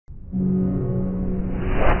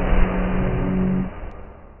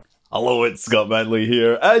Hello, it's Scott Manley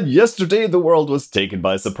here, and yesterday the world was taken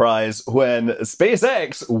by surprise when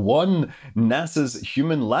SpaceX won NASA's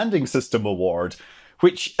Human Landing System award,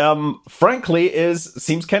 which, frankly,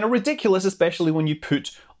 seems kind of ridiculous, especially when you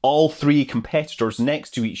put all three competitors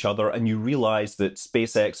next to each other and you realize that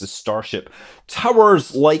SpaceX's Starship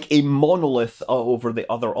towers like a monolith over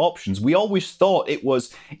the other options. We always thought it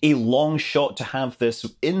was a long shot to have this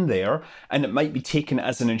in there and it might be taken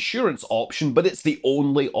as an insurance option, but it's the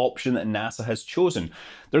only option that NASA has chosen.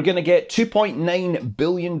 They're going to get $2.9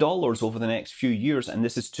 billion over the next few years, and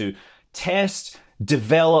this is to test,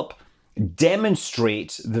 develop,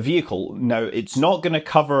 demonstrate the vehicle. Now, it's not going to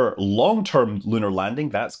cover long-term lunar landing,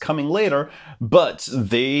 that's coming later, but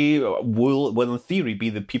they will in theory, be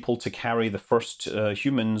the people to carry the first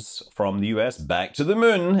humans from the US back to the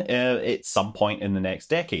moon at some point in the next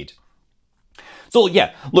decade. So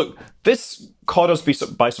yeah, look, this caught us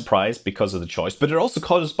by surprise because of the choice, but it also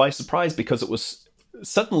caught us by surprise because it was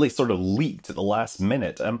suddenly sort of leaked at the last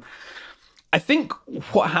minute. I think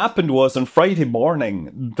what happened was on Friday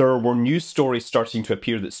morning, there were news stories starting to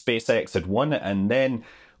appear that SpaceX had won it, and then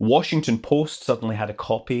Washington Post suddenly had a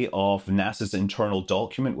copy of NASA's internal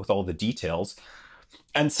document with all the details.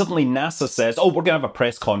 And suddenly NASA says, oh, we're going to have a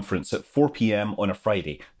press conference at 4 p.m. on a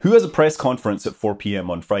Friday. Who has a press conference at 4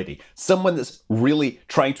 p.m. on Friday? Someone that's really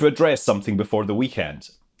trying to address something before the weekend.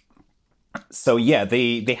 So yeah,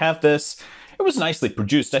 they have this. It was nicely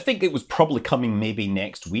produced. I think it was probably coming maybe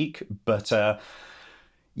next week, but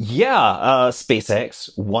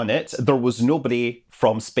SpaceX won it. There was nobody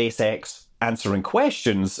from SpaceX answering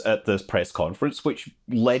questions at this press conference, which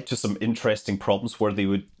led to some interesting problems where they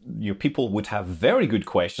would, people would have very good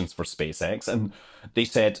questions for SpaceX, and they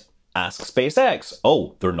said, ask SpaceX.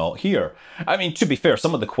 Oh, they're not here. I mean, to be fair,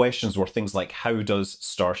 some of the questions were things like, how does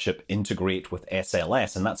Starship integrate with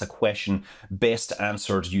SLS? And that's a question best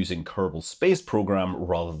answered using Kerbal Space Program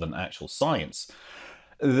rather than actual science.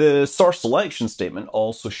 The source selection statement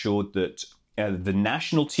also showed that the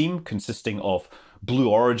national team, consisting of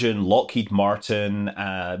Blue Origin, Lockheed Martin,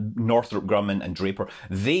 Northrop Grumman and Draper,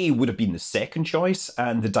 they would have been the second choice,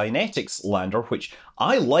 and the Dynetics lander, which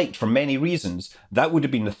I liked for many reasons, that would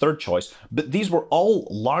have been the third choice, but these were all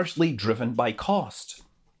largely driven by cost.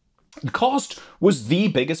 The cost was the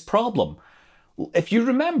biggest problem. If you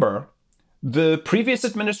remember, the previous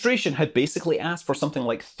administration had basically asked for something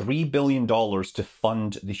like $3 billion to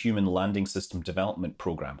fund the Human Landing System development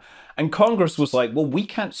program. And Congress was like, well, we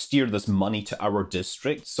can't steer this money to our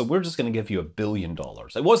district, so we're just going to give you $1 billion.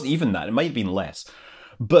 It wasn't even that, it might have been less.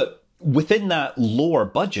 But within that lower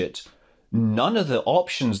budget, none of the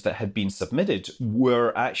options that had been submitted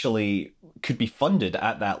could be funded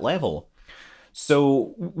at that level.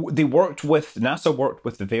 So NASA worked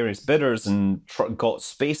with the various bidders and got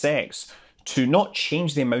SpaceX to not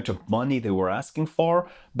change the amount of money they were asking for,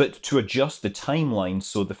 but to adjust the timeline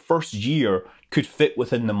so the first year could fit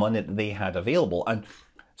within the money that they had available. And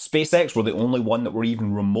SpaceX were the only one that were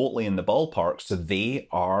even remotely in the ballpark, so they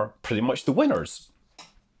are pretty much the winners.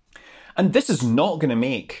 And this is not going to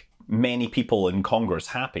make many people in Congress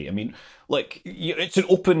happy. I mean, like, it's an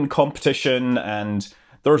open competition and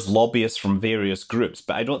there's lobbyists from various groups,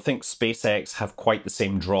 but I don't think SpaceX have quite the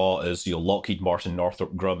same draw as Lockheed Martin,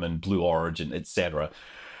 Northrop Grumman, Blue Origin, etc.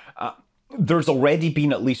 There's already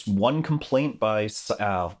been at least one complaint by,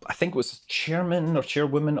 I think it was chairman or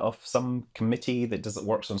chairwoman of some committee that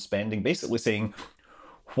works on spending, basically saying,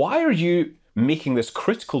 why are you making this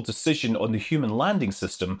critical decision on the Human Landing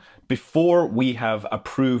System before we have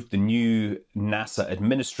approved the new NASA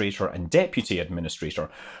administrator and deputy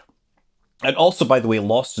administrator? And also, by the way,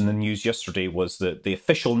 lost in the news yesterday was that the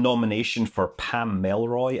official nomination for Pam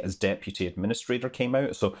Melroy as Deputy Administrator came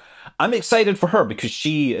out. So I'm excited for her because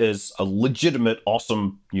she is a legitimate,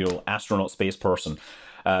 awesome, astronaut space person.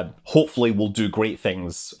 Hopefully will do great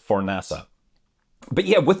things for NASA. But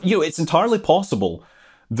yeah, it's entirely possible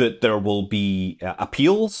that there will be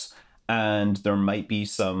appeals and there might be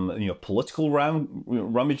some, political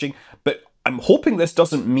rummaging. But I'm hoping this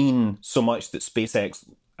doesn't mean so much that SpaceX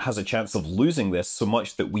has a chance of losing this, so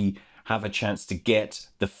much that we have a chance to get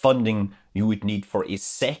the funding you would need for a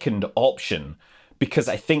second option, because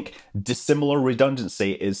I think dissimilar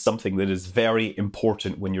redundancy is something that is very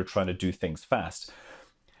important when you're trying to do things fast.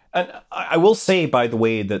 And I will say, by the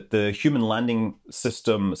way, that the Human Landing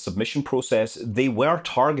System submission process, they were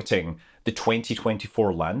targeting the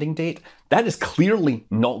 2024 landing date. That is clearly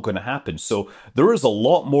not going to happen. So there is a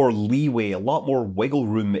lot more leeway, a lot more wiggle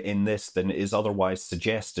room in this than is otherwise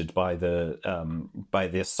suggested by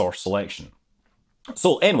this source selection.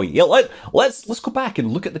 So anyway, yeah, let's go back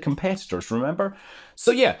and look at the competitors, remember?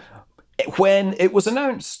 So yeah, When it was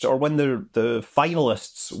announced, or when the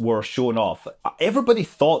finalists were shown off, everybody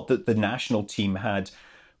thought that the national team had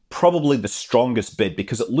probably the strongest bid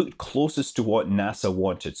because it looked closest to what NASA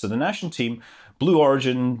wanted. So the national team, Blue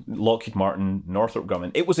Origin, Lockheed Martin, Northrop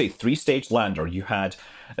Grumman, it was a 3-stage lander. You had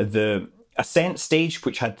the ascent stage,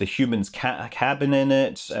 which had the humans' cabin in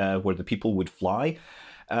it, where the people would fly.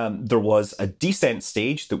 There was a descent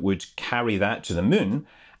stage that would carry that to the moon.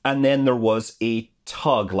 And then there was a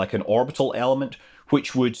tug, like an orbital element,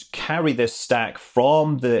 which would carry this stack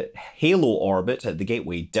from the halo orbit at the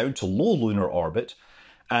gateway down to low lunar orbit,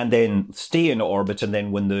 and then stay in orbit. And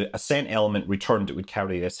then when the ascent element returned, it would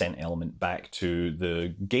carry the ascent element back to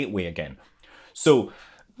the gateway again. So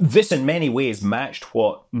this in many ways matched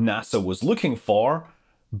what NASA was looking for,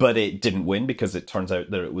 but it didn't win because it turns out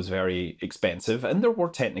that it was very expensive and there were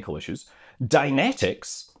technical issues.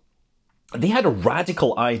 Dynetics, they had a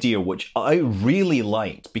radical idea which I really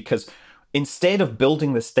liked, because instead of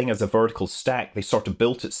building this thing as a vertical stack, they sort of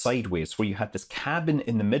built it sideways, where you had this cabin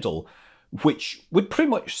in the middle which would pretty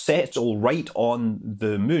much settle right on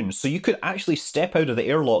the moon. So you could actually step out of the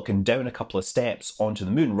airlock and down a couple of steps onto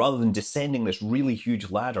the moon, rather than descending this really huge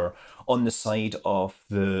ladder on the side of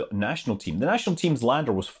the national team. The national team's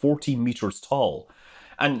lander was 14 meters tall.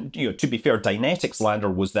 And, you know, to be fair, Dynetics' lander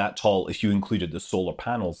was that tall if you included the solar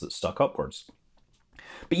panels that stuck upwards.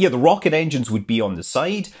 But yeah, the rocket engines would be on the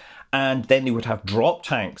side, and then they would have drop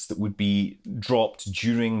tanks that would be dropped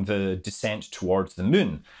during the descent towards the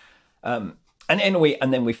moon. And anyway,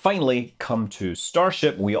 and then we finally come to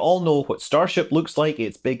Starship. We all know what Starship looks like.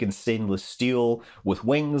 It's big and stainless steel with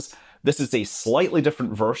wings. This is a slightly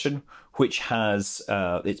different version, which has,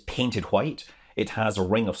 it's painted white. It has a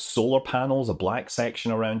ring of solar panels, a black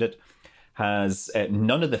section around it. Has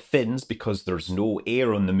none of the fins because there's no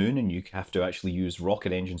air on the moon and you have to actually use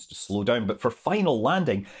rocket engines to slow down. But for final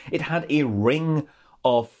landing, it had a ring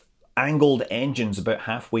of angled engines about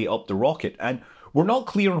halfway up the rocket. And we're not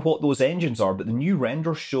clear on what those engines are, but the new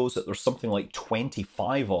render shows that there's something like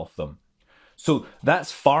 25 of them. So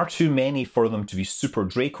that's far too many for them to be super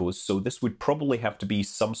Dracos, so this would probably have to be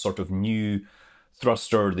some sort of new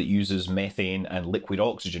thruster that uses methane and liquid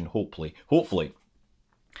oxygen, hopefully.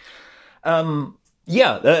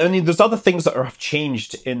 Yeah, I mean, there's other things that have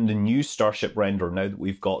changed in the new Starship render now that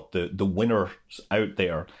we've got the winners out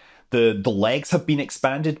there. The legs have been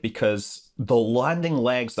expanded because the landing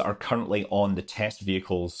legs that are currently on the test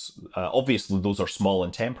vehicles, obviously those are small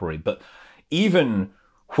and temporary, but even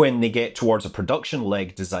when they get towards a production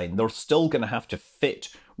leg design, they're still going to have to fit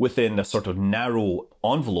within a sort of narrow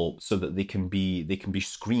envelope so that they can be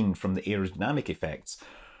screened from the aerodynamic effects.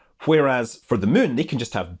 Whereas for the moon, they can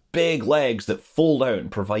just have big legs that fold out and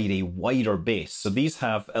provide a wider base. So these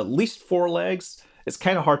have at least 4 legs. It's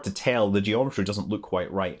kind of hard to tell. The geometry doesn't look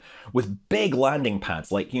quite right. With big landing pads,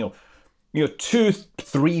 like,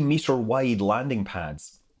 2-3 meter wide landing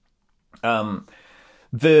pads. I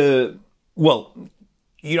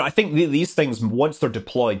think these things, once they're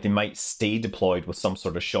deployed, they might stay deployed with some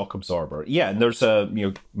sort of shock absorber. Yeah, and there's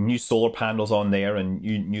new solar panels on there and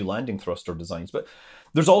new landing thruster designs. But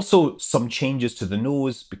there's also some changes to the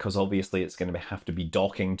nose because obviously it's going to have to be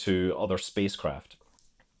docking to other spacecraft.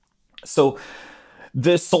 So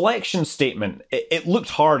the selection statement, it looked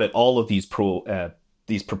hard at all of these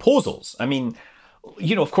proposals. I mean,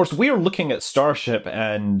 of course, we're looking at Starship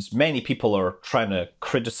and many people are trying to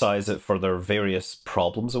criticize it for their various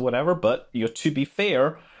problems or whatever. But, to be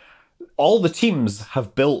fair, all the teams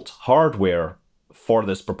have built hardware for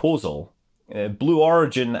this proposal. Blue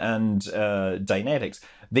Origin and Dynetics,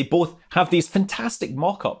 they both have these fantastic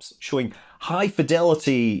mock-ups showing high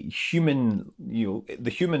fidelity human, the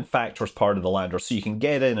human factors part of the lander, so you can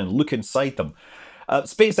get in and look inside them.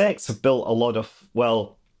 SpaceX have built a lot of,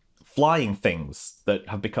 flying things that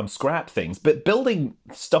have become scrap things, but building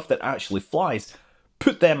stuff that actually flies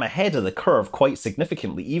put them ahead of the curve quite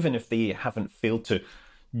significantly, even if they haven't failed to,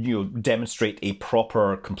 demonstrate a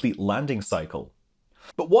proper, complete landing cycle.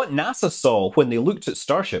 But what NASA saw when they looked at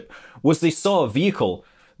Starship was they saw a vehicle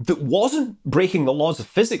that wasn't breaking the laws of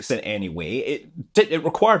physics in any way. It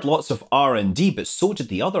required lots of R&D, but so did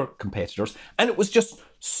the other competitors, and it was just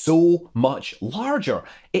so much larger.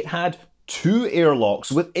 It had 2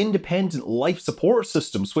 airlocks with independent life support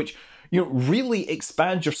systems, which really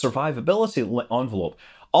expand your survivability envelope.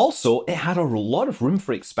 Also, it had a lot of room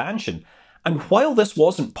for expansion. And while this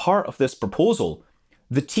wasn't part of this proposal,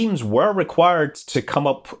 the teams were required to come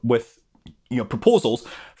up with proposals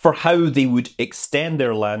for how they would extend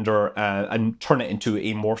their lander and turn it into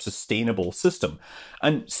a more sustainable system.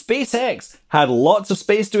 And SpaceX had lots of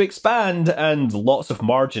space to expand and lots of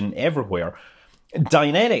margin everywhere.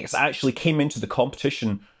 Dynetics actually came into the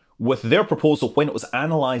competition with their proposal when it was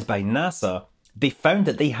analysed by NASA. They found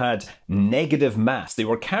that they had negative mass. They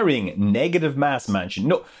were carrying negative mass, Mansion.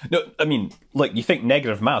 No, I mean, like, you think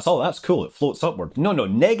negative mass, oh, that's cool, it floats upward. No,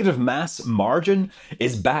 negative mass margin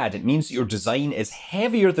is bad. It means that your design is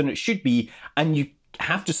heavier than it should be, and you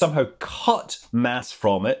have to somehow cut mass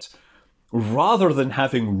from it rather than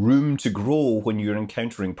having room to grow when you're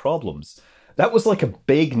encountering problems. That was like a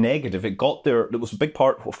big negative. It got there. It was a big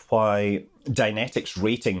part of why Dynetics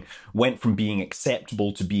rating went from being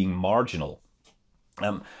acceptable to being marginal.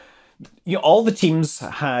 All the teams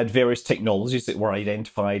had various technologies that were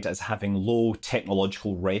identified as having low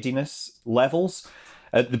technological readiness levels.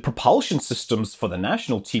 The propulsion systems for the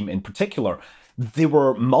national team in particular, there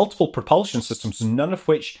were multiple propulsion systems, none of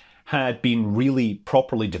which had been really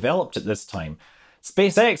properly developed at this time.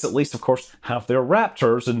 SpaceX, at least, of course, have their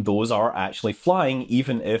Raptors, and those are actually flying,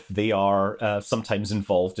 even if they are sometimes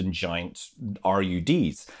involved in giant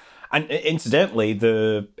RUDs. And incidentally,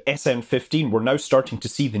 the SN-15, we're now starting to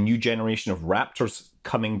see the new generation of Raptors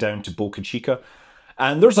coming down to Boca Chica.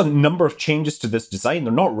 And there's a number of changes to this design.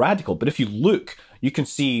 They're not radical, but if you look, you can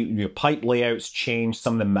see pipe layouts change.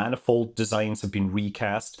 Some of the manifold designs have been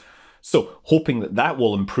recast. So hoping that that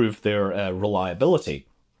will improve their reliability.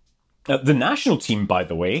 The national team, by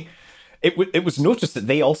the way, it was noticed that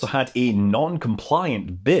they also had a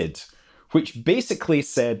non-compliant bid, which basically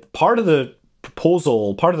said part of the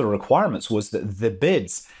proposal, part of the requirements was that the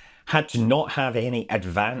bids had to not have any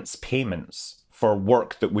advance payments for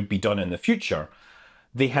work that would be done in the future.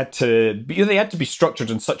 They had to be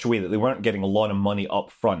structured in such a way that they weren't getting a lot of money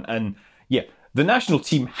up front. And yeah, the national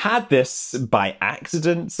team had this by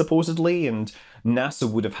accident, supposedly, and NASA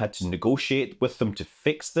would have had to negotiate with them to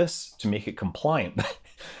fix this, to make it compliant.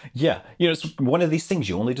 Yeah, it's one of these things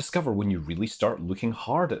you only discover when you really start looking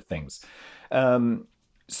hard at things.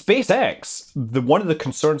 SpaceX, one of the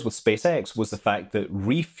concerns with SpaceX was the fact that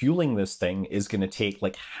refueling this thing is going to take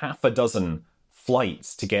like half a dozen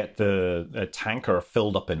flights to get the tanker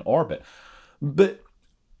filled up in orbit. But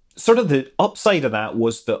sort of the upside of that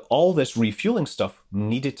was that all this refueling stuff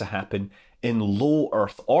needed to happen in low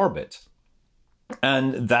Earth orbit.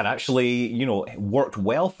 And that actually, worked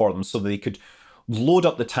well for them so they could load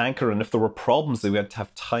up the tanker, and if there were problems, they would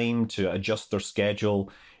have time to adjust their schedule.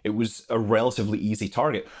 It was a relatively easy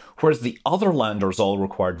target. Whereas the other landers all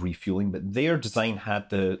required refueling, but their design had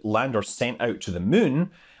the lander sent out to the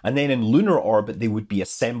moon, and then in lunar orbit, they would be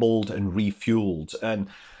assembled and refueled. And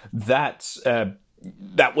that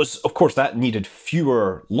was, of course, that needed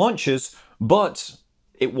fewer launches, but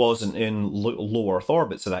it wasn't in low Earth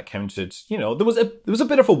orbit, so that counted. There was a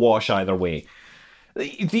bit of a wash either way.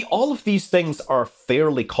 All of these things are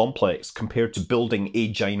fairly complex compared to building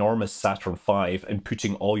a ginormous Saturn V and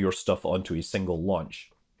putting all your stuff onto a single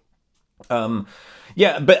launch.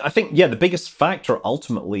 Yeah, but I think, the biggest factor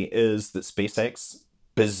ultimately is that SpaceX,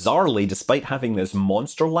 bizarrely, despite having this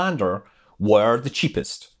monster lander, were the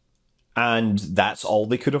cheapest. And that's all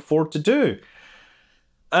they could afford to do.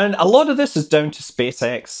 And a lot of this is down to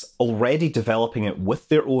SpaceX already developing it with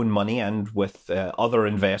their own money and with other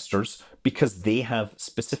investors, because they have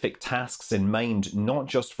specific tasks in mind, not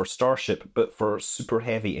just for Starship, but for Super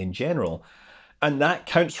Heavy in general. And that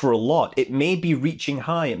counts for a lot. It may be reaching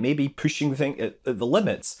high, it may be pushing the thing at the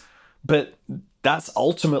limits, but that's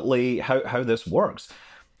ultimately how this works.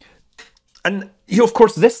 And, of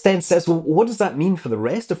course, this then says, well, what does that mean for the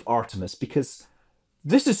rest of Artemis? Because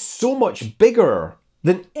this is so much bigger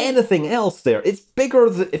than anything else there. It's bigger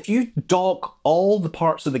than, if you dock all the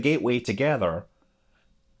parts of the gateway together,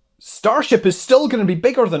 Starship is still going to be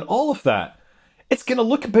bigger than all of that. It's going to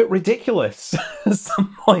look a bit ridiculous at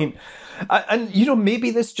some point. And, maybe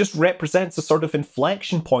this just represents a sort of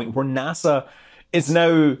inflection point where NASA is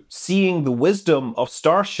now seeing the wisdom of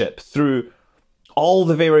Starship through all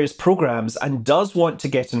the various programs and does want to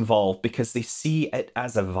get involved because they see it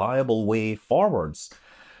as a viable way forwards.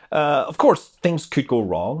 Of course, things could go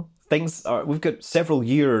wrong. We've got several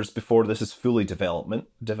years before this is fully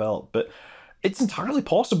developed, but it's entirely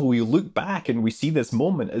possible you look back and we see this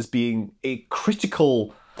moment as being a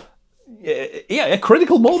critical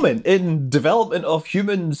moment in development of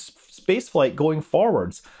human spaceflight going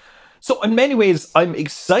forwards. So in many ways, I'm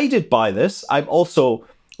excited by this. I'm also,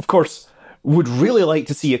 of course, would really like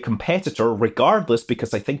to see a competitor regardless,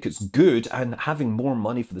 because I think it's good, and having more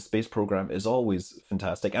money for the space program is always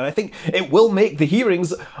fantastic. And I think it will make the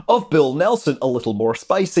hearings of Bill Nelson a little more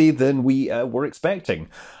spicy than we were expecting.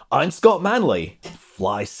 I'm Scott Manley.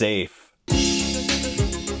 Fly safe.